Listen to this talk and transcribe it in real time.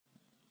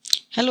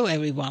Hello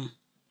everyone.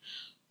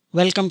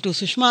 Welcome to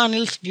Sushma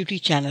Anil's beauty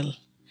channel.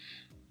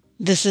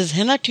 This is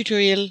Henna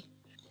tutorial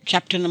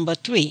chapter number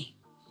 3.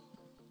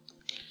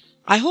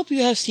 I hope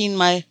you have seen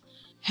my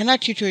henna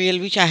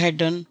tutorial which I had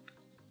done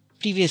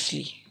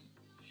previously.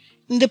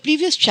 In the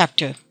previous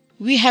chapter,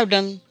 we have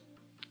done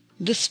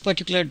this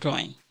particular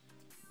drawing.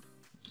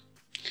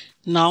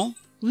 Now,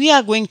 we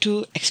are going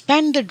to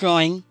expand the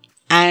drawing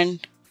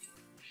and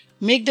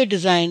make the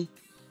design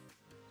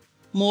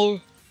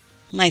more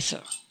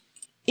nicer.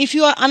 If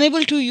you are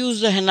unable to use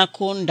the henna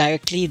cone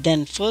directly,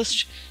 then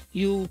first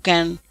you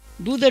can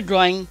do the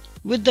drawing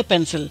with the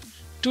pencil.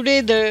 Today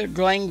the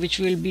drawing which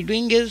we will be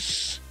doing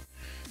is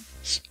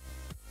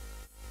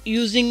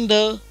using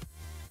the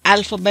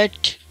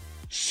alphabet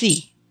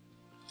C.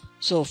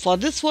 So for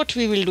this what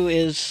we will do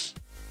is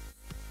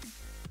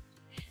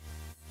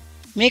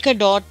make a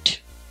dot,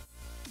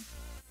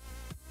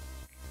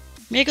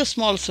 make a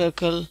small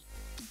circle,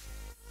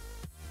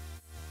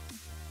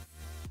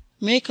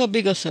 make a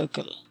bigger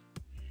circle.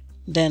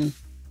 Then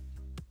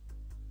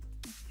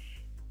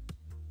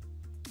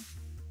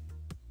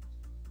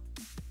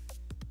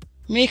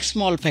make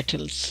small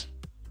petals,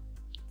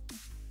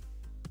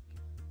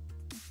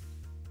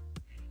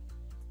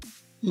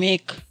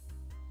 make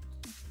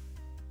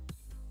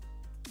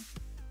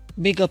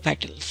bigger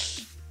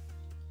petals.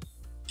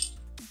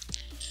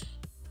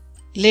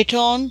 Later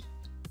on,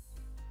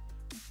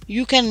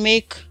 you can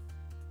make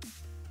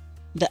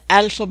the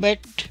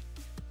alphabet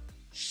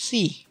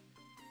C.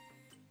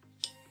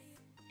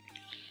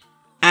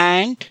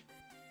 And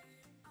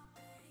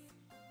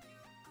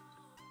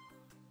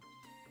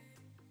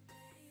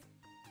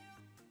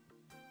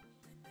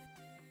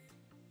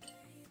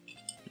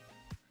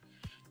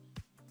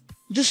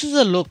this is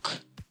a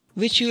look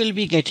which you will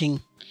be getting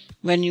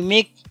when you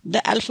make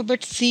the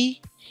alphabet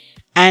C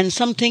and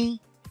something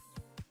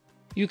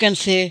you can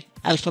say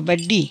alphabet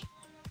D.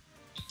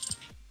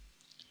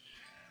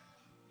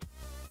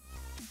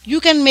 You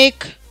can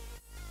make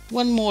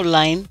one more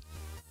line.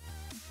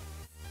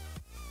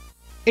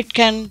 It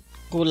can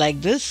go like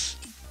this,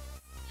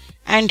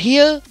 and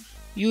here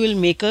you will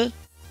make a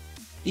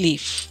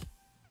leaf.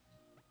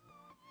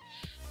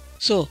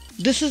 So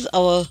this is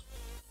our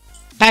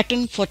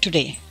pattern for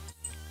today.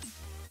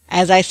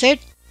 As I said,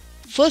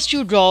 first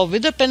you draw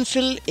with a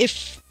pencil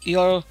if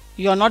you're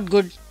not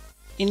good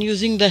in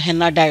using the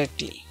henna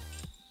directly.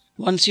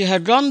 Once you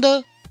have drawn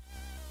the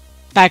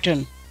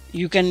pattern,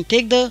 you can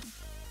take the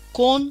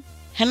cone,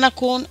 henna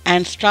cone,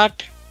 and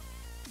start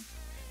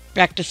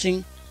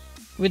practicing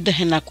with the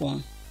henna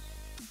cone.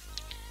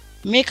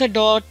 Make a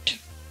dot,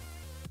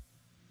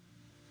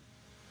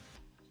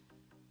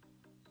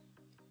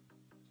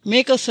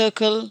 make a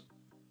circle.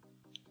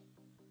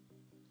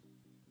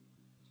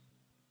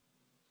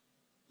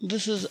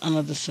 This is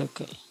another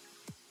circle.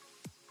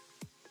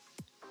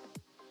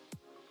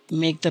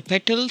 Make the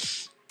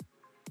petals.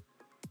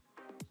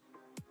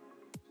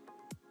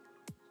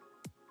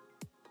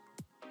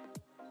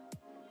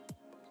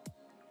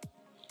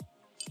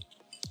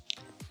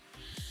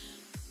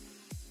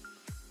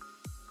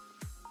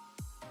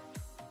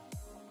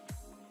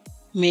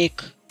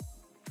 Make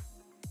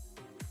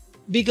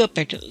bigger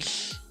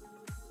petals.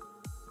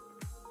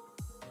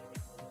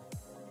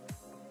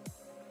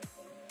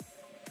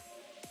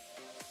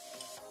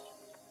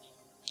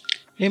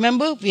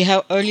 Remember, we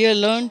have earlier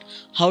learned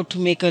how to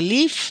make a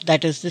leaf,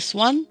 that is this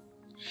one.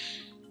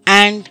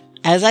 And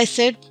as I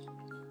said,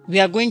 we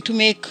are going to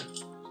make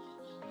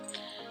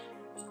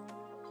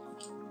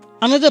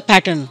another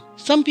pattern.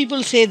 Some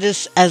people say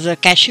this as a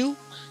cashew,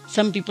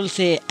 some people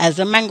say as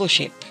a mango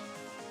shape.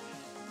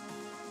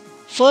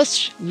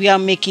 First, we are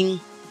making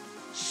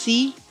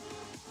C.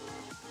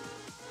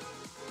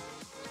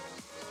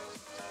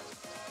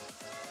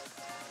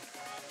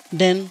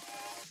 Then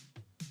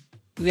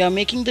we are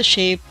making the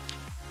shape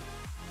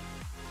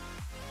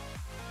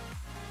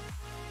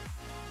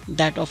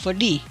that of a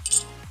D.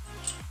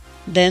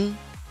 Then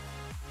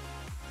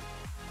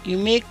you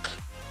make,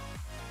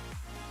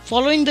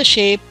 following the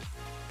shape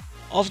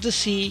of the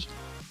C,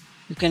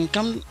 you can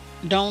come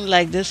down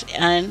like this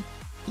and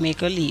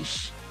make a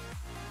leaf.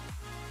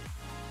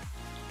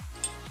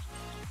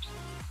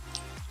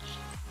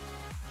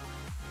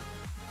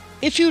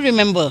 If you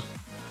remember,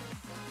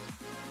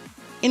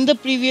 in the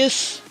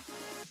previous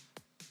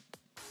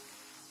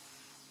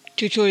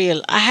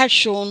tutorial, I had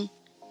shown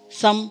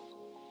some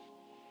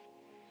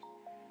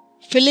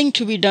filling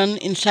to be done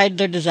inside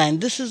the design.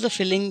 This is the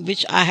filling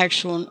which I had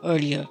shown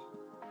earlier.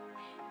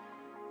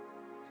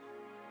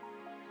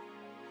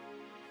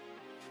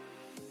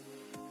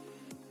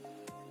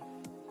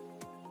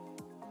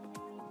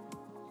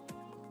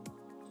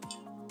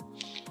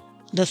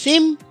 The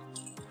same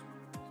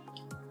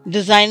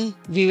design,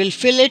 we will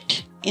fill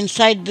it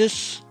inside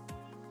this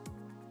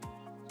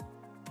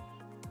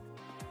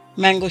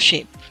mango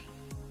shape.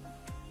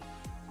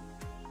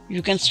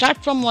 You can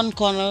start from one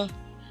corner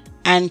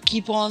and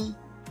keep on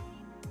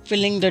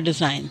filling the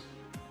design.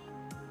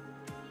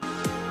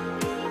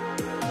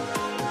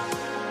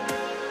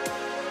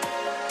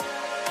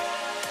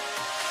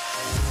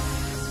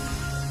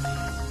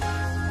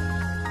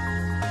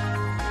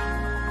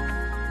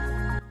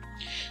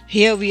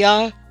 Here we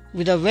are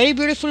with a very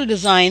beautiful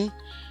design,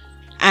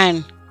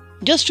 and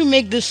just to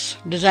make this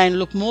design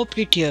look more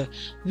prettier,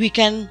 we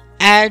can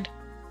add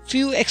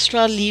few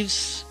extra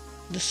leaves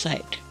this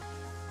side.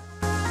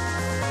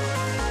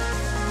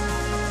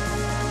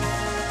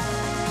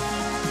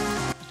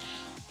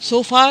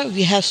 So far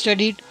we have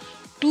studied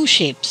two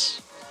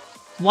shapes.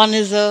 One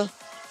is a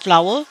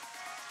flower,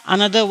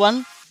 another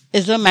one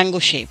is a mango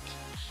shape.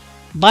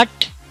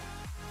 But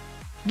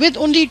with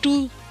only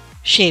two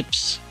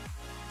shapes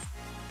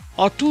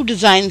or two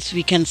designs,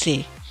 we can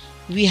say,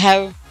 we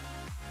have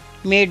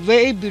made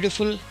very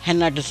beautiful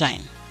henna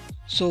design.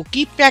 So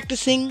keep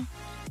practicing,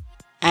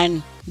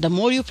 and the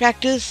more you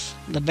practice,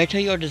 the better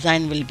your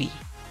design will be.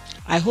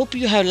 I hope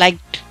you have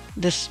liked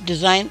this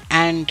design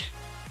and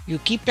you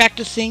keep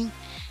practicing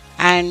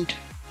and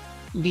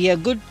be a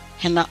good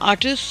henna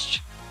artist.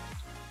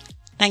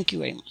 Thank you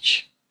very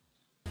much.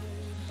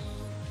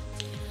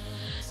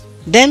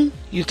 Then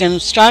you can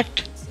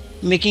start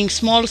making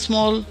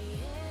small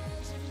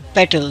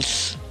petals.